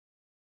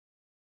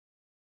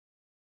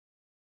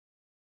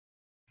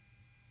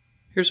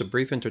Here's a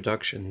brief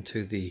introduction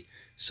to the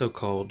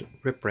so-called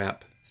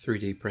RepRap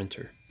 3D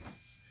printer.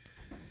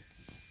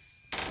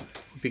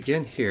 We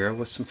begin here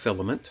with some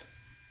filament.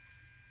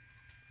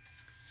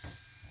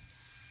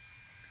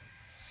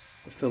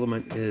 The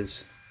filament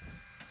is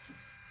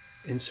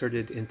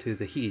inserted into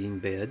the heating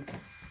bed,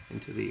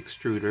 into the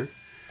extruder.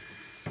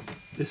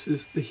 This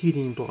is the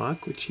heating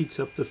block which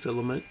heats up the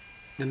filament,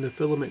 and the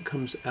filament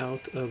comes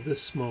out of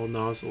this small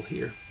nozzle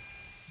here.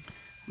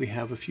 We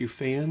have a few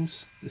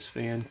fans. This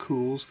fan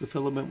cools the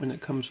filament when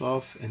it comes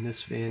off, and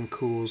this fan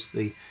cools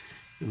the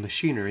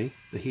machinery,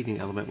 the heating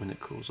element, when it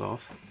cools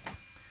off.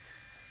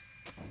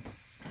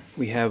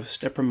 We have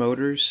stepper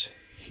motors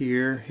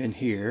here and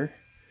here,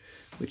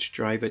 which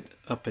drive it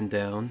up and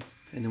down,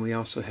 and then we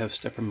also have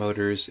stepper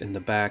motors in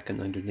the back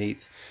and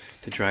underneath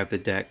to drive the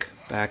deck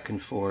back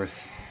and forth,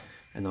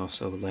 and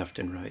also left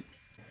and right.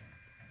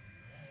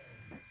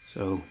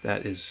 So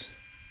that is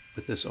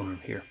with this arm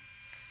here.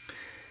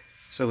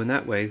 So in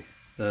that way,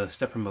 the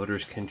stepper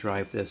motors can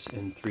drive this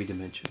in 3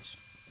 dimensions.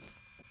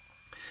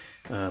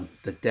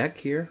 The deck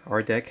here,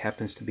 our deck,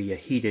 happens to be a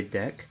heated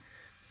deck.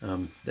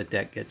 The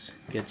deck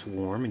gets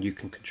warm, and you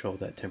can control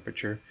that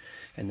temperature,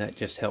 and that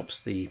just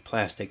helps the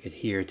plastic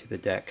adhere to the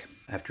deck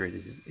after it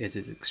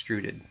is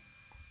extruded.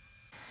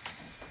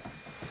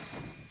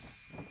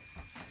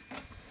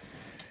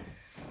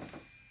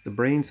 The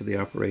brains of the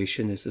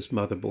operation is this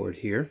motherboard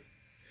here.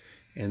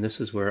 And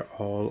this is where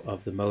all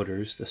of the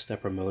motors, the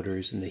stepper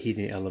motors and the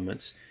heating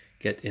elements,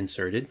 get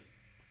inserted.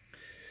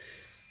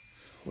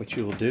 What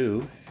you will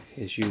do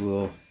is you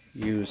will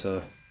use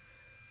a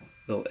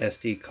little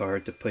SD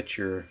card to put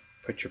your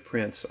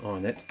prints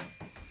on it,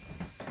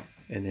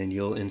 and then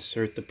you'll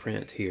insert the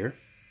print here.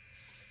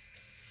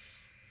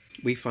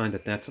 We find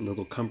that that's a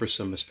little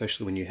cumbersome,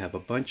 especially when you have a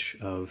bunch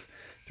of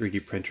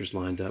 3D printers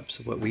lined up.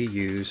 So what we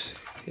use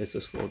is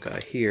this little guy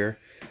here,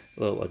 a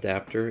little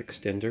adapter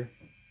extender.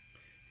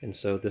 And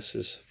so this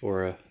is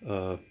for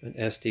an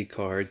SD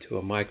card to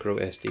a micro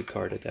SD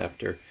card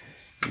adapter,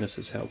 and this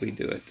is how we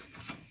do it.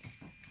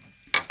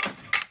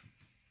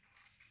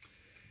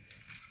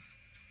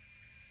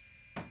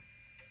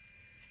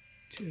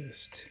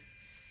 Just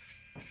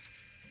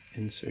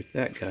insert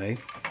that guy,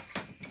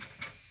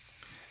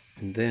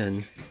 and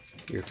then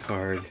your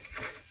card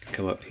can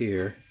come up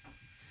here,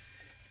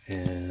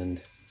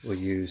 and we'll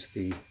use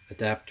the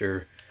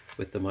adapter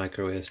with the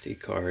micro SD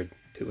card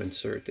to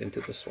insert into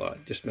the slot.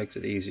 Just makes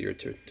it easier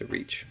to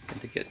reach and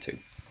to get to.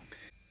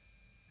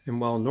 And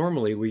while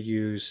normally we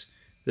use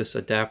this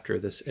adapter,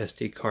 this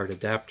SD card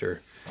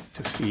adapter,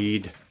 to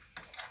feed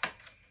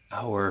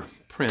our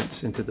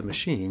prints into the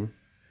machine,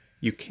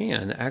 you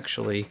can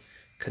actually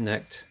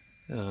connect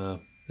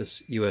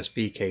this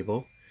USB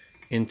cable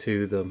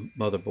into the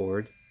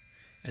motherboard,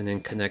 and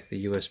then connect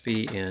the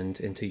USB end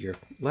into your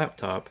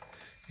laptop,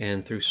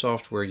 and through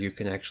software you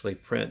can actually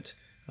print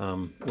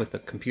with the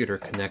computer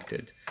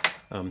connected.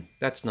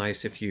 That's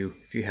nice if you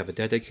have a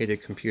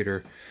dedicated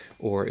computer,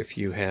 or if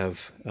you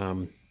have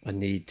a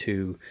need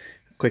to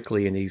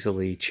quickly and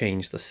easily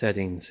change the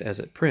settings as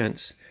it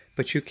prints.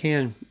 But you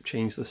can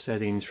change the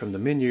settings from the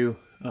menu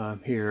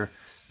here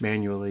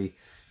manually,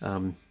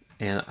 and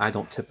I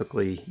don't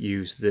typically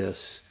use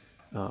this.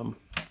 I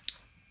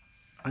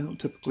don't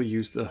typically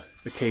use the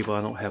cable.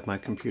 I don't have my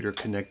computer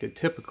connected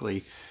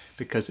typically,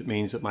 because it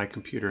means that my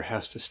computer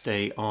has to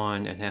stay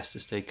on and has to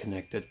stay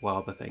connected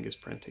while the thing is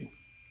printing.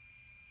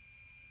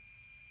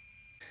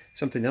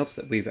 Something else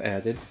that we've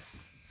added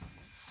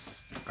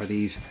are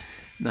these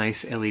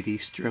nice LED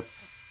strip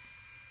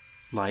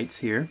lights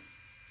here,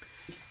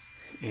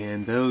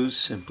 and those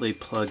simply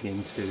plug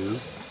into,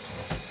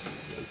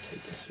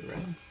 rotate this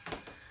around,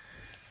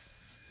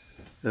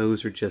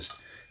 those are just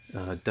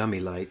dummy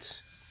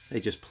lights. They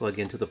just plug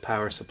into the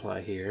power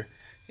supply here,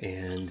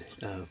 and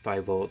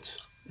 5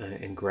 volts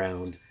and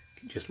ground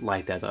just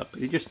light that up.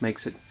 It just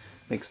makes the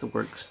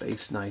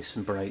workspace nice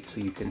and bright,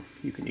 so you can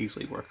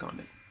easily work on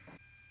it.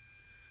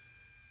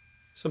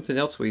 Something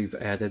else we've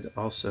added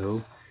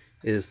also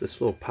is this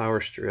little power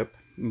strip.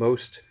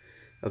 Most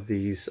of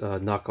these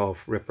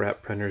knockoff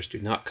RepRap printers do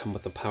not come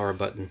with a power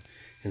button,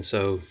 and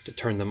so to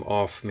turn them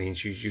off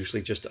means you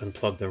usually just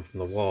unplug them from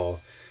the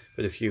wall.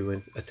 But if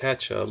you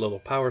attach a little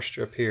power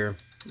strip here,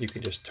 you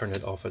can just turn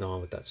it off and on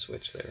with that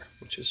switch there,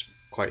 which is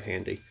quite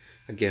handy.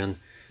 Again,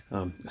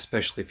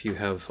 especially if you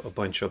have a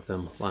bunch of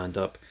them lined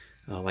up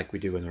like we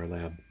do in our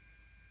lab.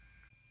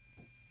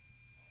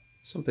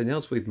 Something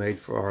else we've made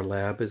for our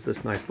lab is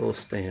this nice little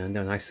stand,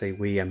 and I say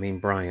we, I mean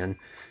Brian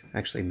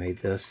actually made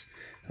this.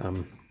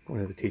 One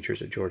of the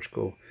teachers at George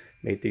School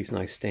made these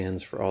nice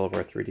stands for all of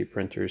our 3D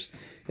printers.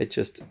 It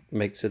just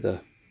makes it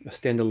a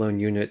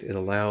standalone unit. It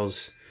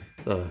allows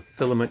the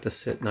filament to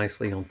sit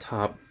nicely on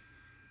top,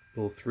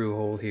 little through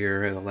hole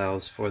here. It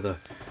allows for the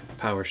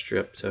power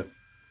strip to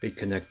be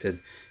connected.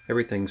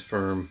 Everything's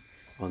firm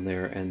on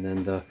there, and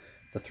then the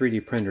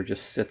 3D printer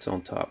just sits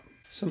on top.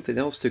 Something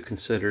else to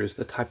consider is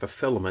the type of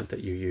filament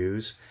that you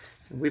use.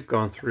 And we've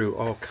gone through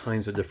all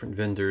kinds of different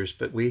vendors,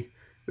 but we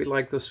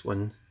like this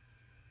one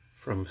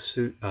from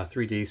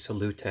 3D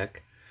Solutech.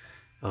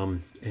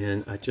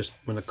 And I just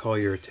want to call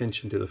your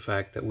attention to the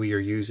fact that we are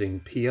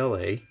using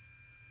PLA,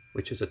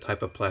 which is a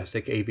type of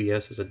plastic.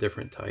 ABS is a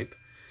different type,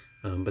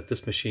 but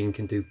this machine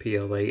can do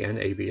PLA and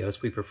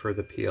ABS. We prefer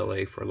the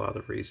PLA for a lot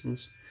of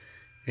reasons.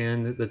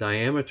 And the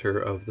diameter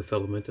of the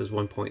filament is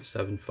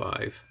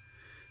 1.75.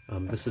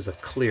 This is a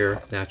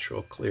clear,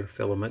 natural clear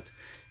filament,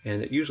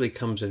 and it usually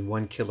comes in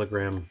 1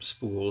 kilogram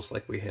spools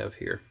like we have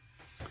here.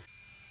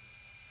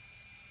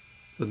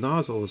 The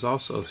nozzle is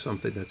also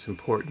something that's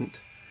important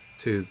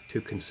to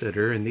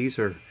consider, and these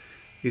are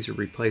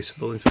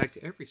replaceable. In fact,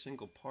 every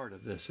single part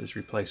of this is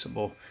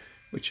replaceable,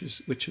 which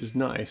is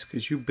nice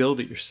because you build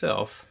it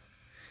yourself,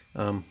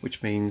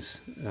 which means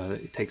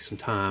it takes some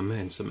time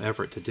and some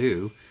effort to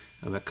do,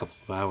 a couple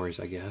of hours,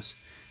 I guess.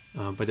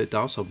 But it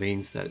also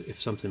means that if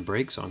something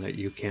breaks on it,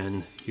 you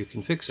can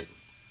fix it.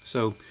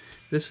 So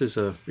this is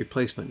a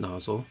replacement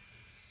nozzle,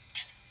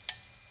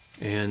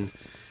 and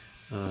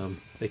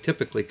they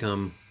typically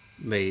come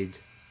made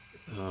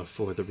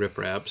for the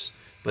RepRaps,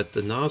 but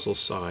the nozzle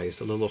size,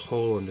 the little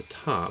hole in the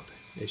top,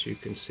 as you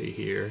can see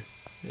here,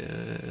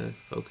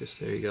 focus,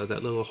 there you go,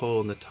 that little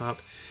hole in the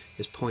top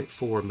is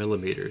 0.4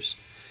 millimeters,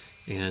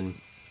 and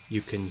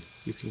you can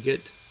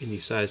get any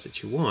size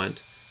that you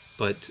want,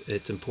 but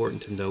it's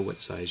important to know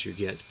what size you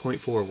get.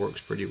 0.4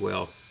 works pretty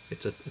well.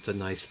 It's a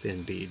nice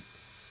thin bead.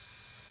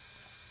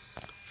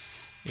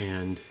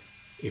 And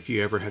if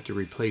you ever have to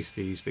replace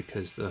these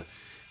because the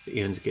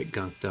ends get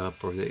gunked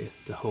up or the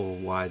hole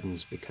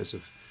widens because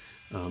of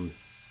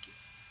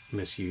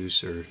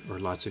misuse or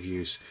lots of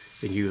use,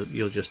 then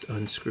you'll just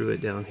unscrew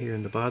it down here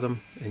in the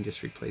bottom and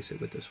just replace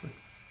it with this one.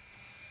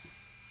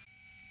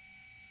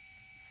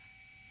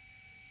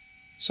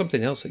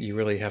 Something else that you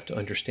really have to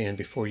understand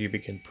before you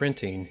begin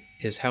printing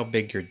is how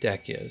big your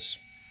deck is.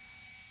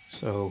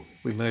 So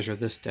if we measure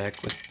this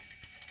deck with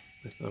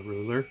a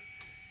ruler,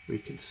 we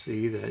can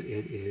see that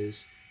it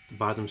is, the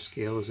bottom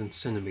scale is in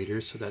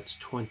centimeters, so that's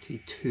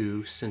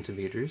 22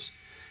 centimeters,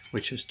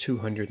 which is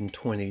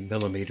 220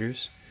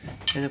 millimeters.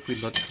 And if we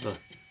look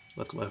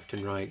left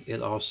and right,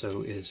 it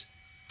also is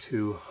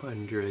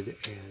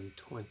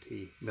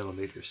 220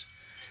 millimeters.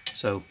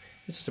 So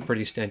this is a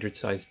pretty standard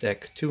size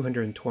deck,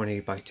 220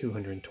 by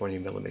 220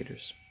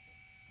 millimeters.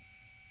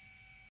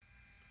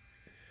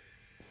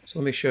 So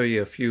let me show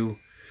you a few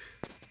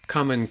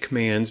common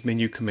commands,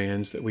 menu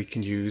commands that we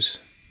can use,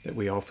 that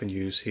we often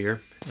use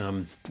here.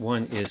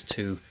 One is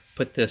to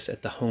put this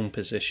at the home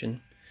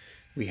position.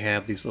 We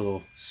have these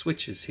little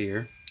switches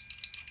here,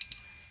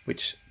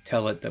 which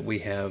tell it that we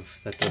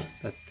have that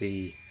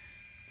the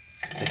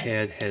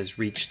head has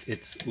reached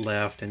its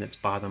left and its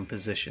bottom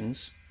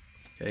positions.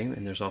 Okay,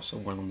 and there's also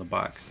one on the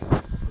back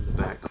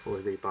for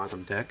the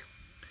bottom deck.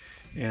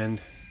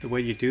 And the way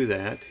you do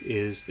that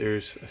is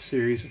there's a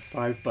series of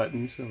 5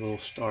 buttons, a little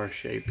star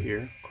shape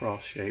here,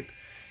 cross shape,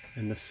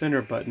 and the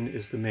center button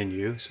is the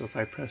menu. So if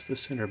I press the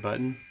center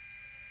button,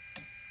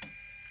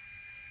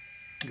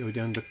 go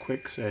down to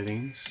quick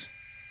settings,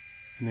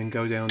 and then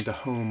go down to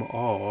home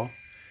all,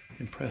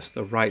 and press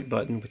the right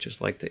button, which is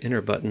like the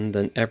enter button,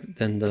 then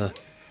the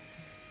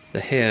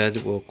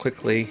head will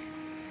quickly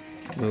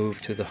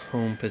move to the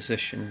home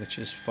position, which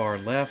is far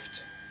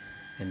left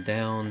and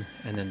down,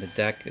 and then the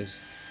deck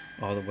is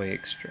all the way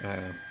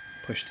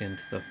pushed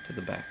into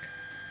the back.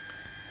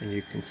 And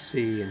you can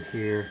see and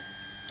hear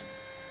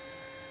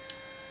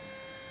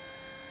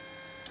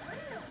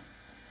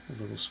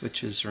the little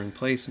switches are in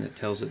place, and it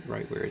tells it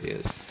right where it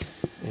is.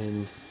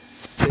 And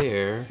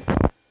there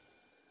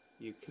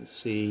you can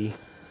see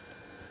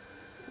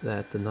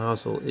that the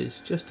nozzle is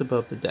just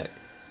above the deck.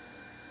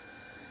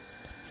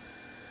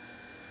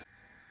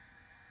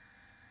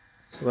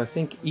 So I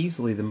think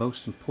easily the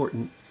most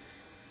important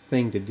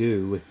thing to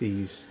do with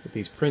these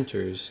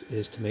printers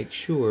is to make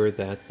sure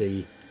that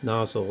the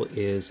nozzle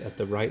is at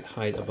the right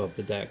height above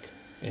the deck,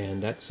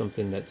 and that's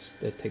something that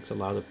takes a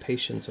lot of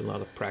patience and a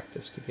lot of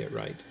practice to get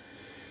right.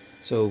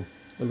 So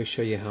let me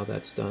show you how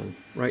that's done.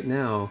 Right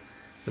now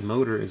the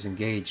motor is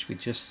engaged. We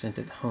just sent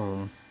it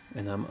home,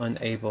 and I'm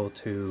unable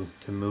to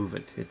move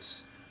it.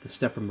 The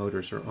stepper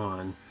motors are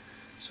on.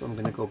 So I'm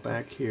going to go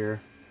back here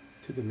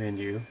to the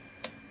menu.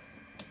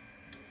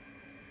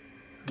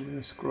 I'm going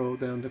to scroll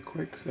down to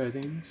quick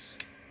settings.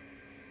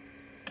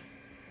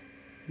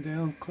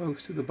 Down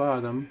close to the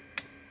bottom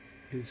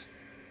is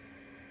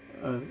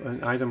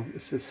an item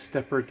that says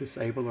stepper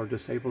disable or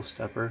disable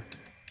stepper.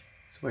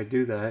 So I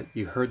do that.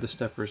 You heard the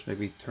steppers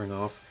maybe turn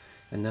off,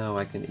 and now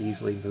I can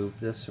easily move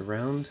this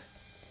around,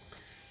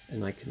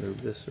 and I can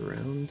move this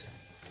around.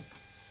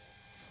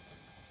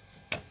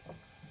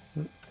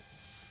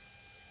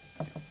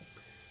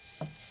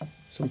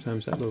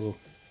 Sometimes that little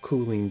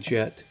cooling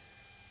jet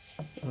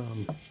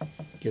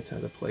gets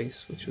out of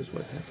place, which is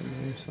what happened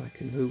there, so I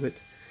can move it.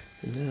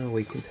 And now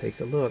we can take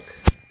a look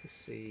to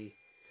see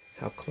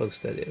how close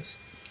that is.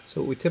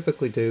 So what we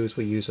typically do is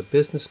we use a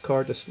business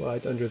card to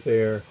slide under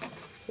there,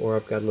 or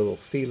I've got a little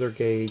feeler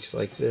gauge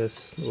like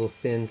this, a little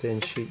thin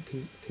sheet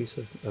piece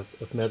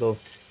of metal,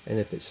 and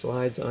if it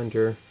slides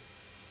under,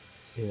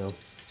 you know,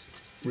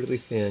 really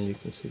thin, you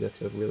can see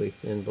that's a really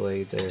thin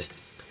blade there.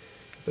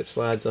 if it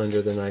slides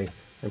under, then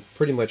I'm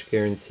pretty much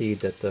guaranteed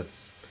that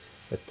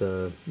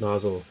the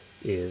nozzle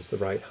is the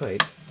right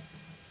height.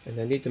 And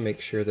I need to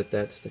make sure that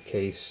that's the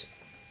case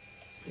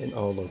in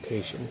all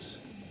locations.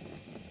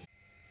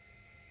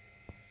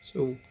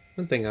 So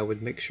one thing I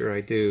would make sure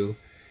I do,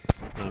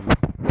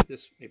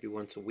 this maybe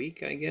once a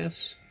week, I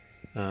guess.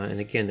 And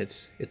again,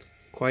 it's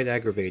quite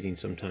aggravating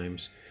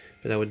sometimes,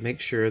 but I would make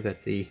sure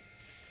that the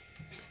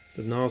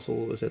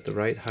nozzle is at the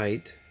right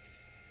height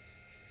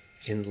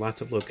in lots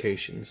of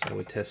locations. I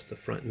would test the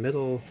front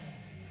middle.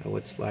 I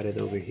would slide it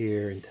over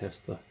here and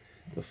test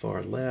the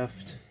far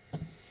left.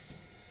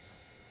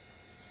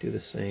 Do the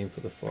same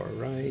for the far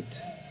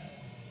right.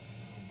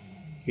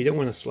 You don't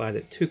want to slide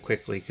it too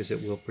quickly because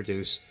it will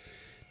produce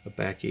a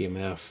back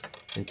EMF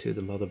into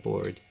the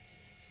motherboard.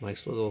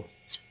 Nice little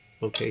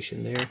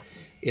location there.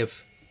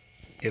 If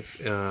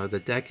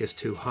the deck is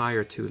too high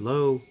or too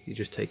low, you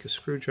just take a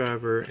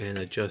screwdriver and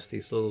adjust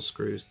these little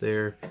screws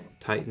there,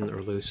 tighten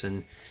or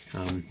loosen.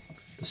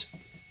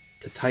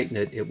 To tighten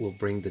it, it will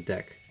bring the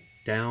deck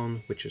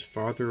down, which is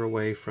farther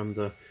away from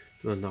the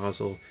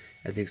nozzle,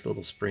 and these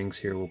little springs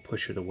here will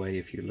push it away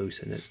if you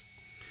loosen it.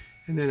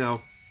 And then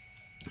I'll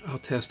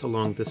test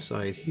along this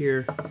side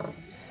here,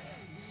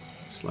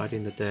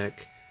 sliding the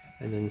deck,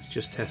 and then it's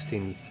just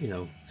testing,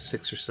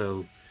 6 or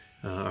so,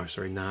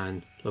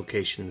 9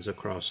 locations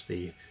across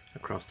the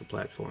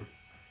platform.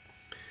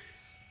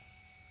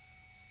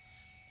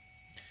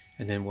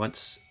 And then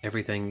once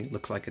everything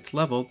looks like it's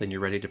level, then you're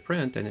ready to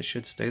print, and it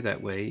should stay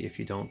that way if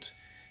you don't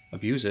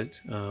abuse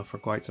it for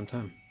quite some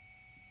time.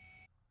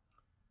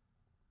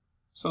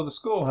 So the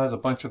school has a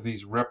bunch of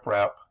these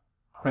RepRap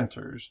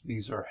printers.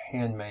 These are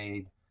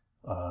handmade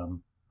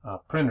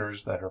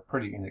printers that are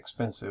pretty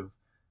inexpensive.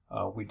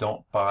 We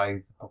don't buy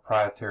the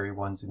proprietary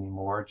ones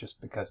anymore just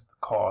because of the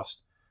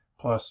cost.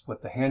 Plus,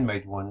 with the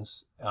handmade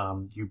ones,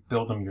 you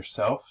build them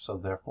yourself, so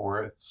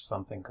therefore if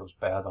something goes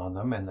bad on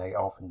them, and they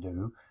often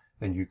do,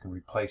 then you can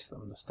replace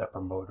them. The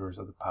stepper motors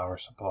or the power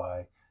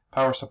supply.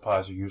 Power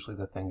supplies are usually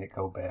the thing that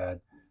go bad,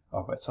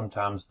 but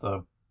sometimes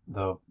the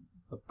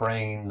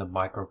brain, the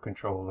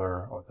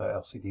microcontroller, or the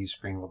LCD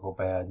screen will go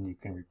bad, and you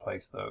can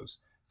replace those.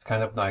 It's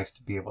kind of nice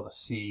to be able to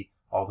see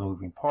all the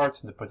moving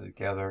parts and to put it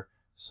together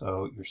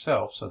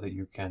yourself so that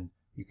you can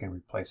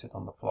replace it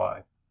on the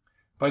fly.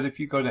 But if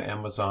you go to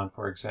Amazon,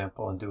 for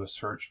example, and do a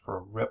search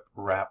for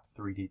RepRap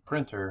 3D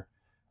printer,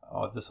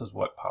 this is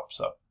what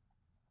pops up.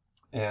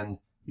 And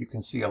you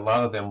can see a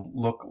lot of them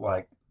look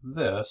like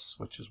this,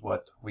 which is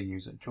what we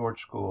use at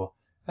George School,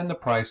 and the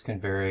price can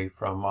vary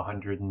from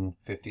 $150,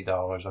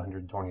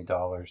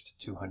 $120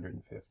 to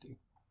 $250.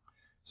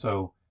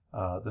 So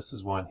this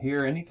is one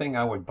here. Anything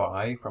I would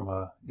buy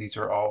from these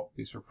are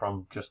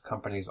from just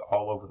companies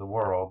all over the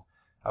world.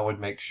 I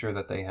would make sure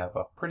that they have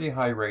a pretty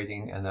high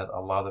rating and that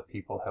a lot of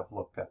people have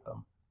looked at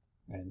them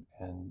and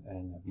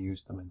have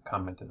used them and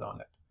commented on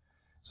it.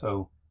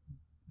 So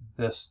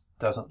this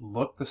doesn't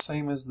look the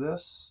same as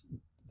this.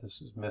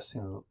 This is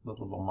missing the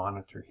little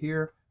monitor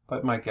here,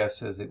 but my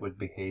guess is it would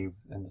behave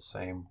in the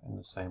same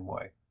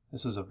way.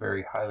 This is a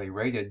very highly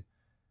rated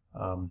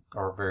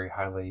or very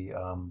highly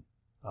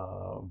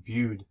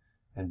viewed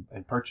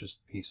and purchased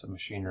piece of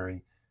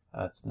machinery.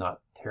 It's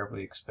not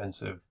terribly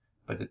expensive,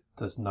 but it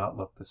does not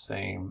look the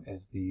same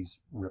as these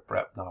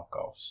RepRap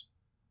knockoffs.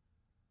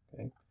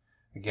 Okay.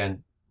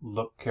 Again,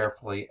 look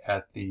carefully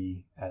at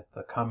the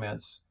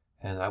comments,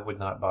 and I would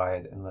not buy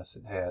it unless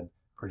it had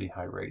pretty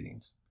high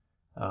ratings.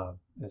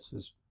 This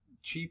is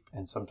cheap,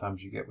 and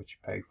sometimes you get what you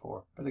pay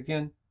for. But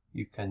again,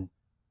 you can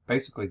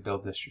basically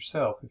build this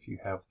yourself if you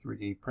have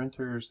 3D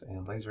printers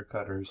and laser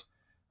cutters.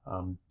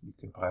 You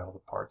can buy all the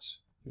parts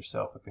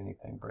yourself if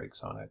anything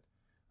breaks on it,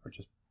 or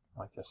just,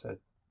 like I said,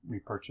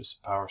 repurchase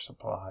a power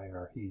supply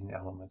or heating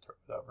element or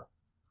whatever.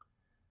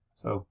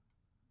 So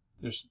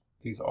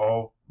these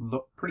all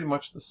look pretty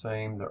much the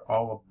same. They're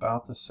all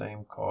about the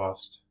same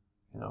cost.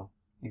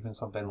 Even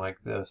something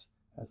like this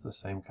has the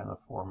same kind of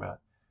format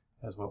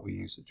as what we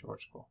use at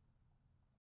George School.